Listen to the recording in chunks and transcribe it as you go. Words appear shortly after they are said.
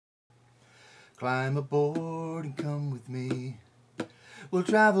Climb aboard and come with me. We'll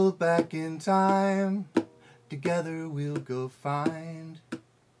travel back in time. Together we'll go find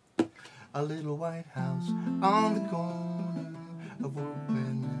a little white house on the corner of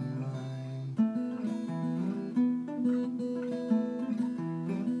Workman and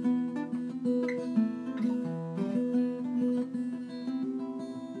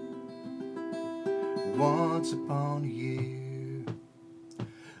Rhyme. Once upon a year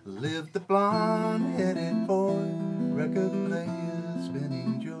lived the blonde-headed boy, record player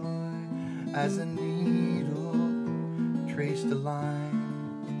spinning joy as a needle traced a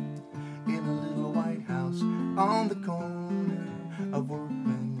line in a little white house on the corner of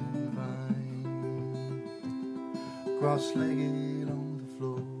Workman and Vine. Cross-legged on the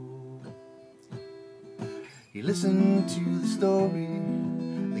floor, he listened to the story,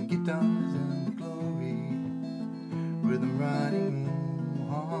 the guitars and the glory, rhythm riding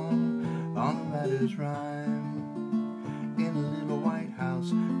on a writer's rhyme in a little white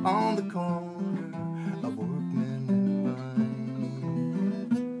house on the corner of Workman and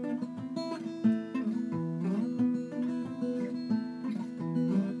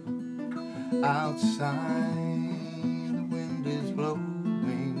Vine. Outside the wind is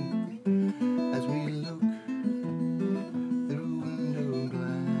blowing as we look through window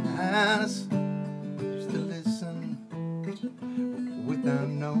glass, just to listen without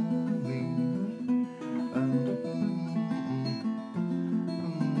knowing under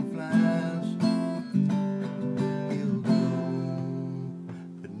flash. He'll go,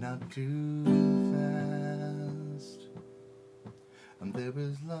 but not too fast, and there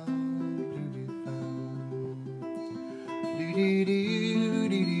is love to be found. Do do do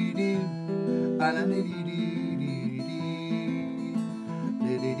do do do, ah la do do do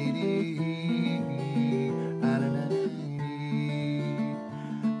do do do do, ah la la do.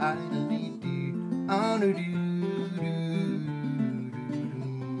 I need to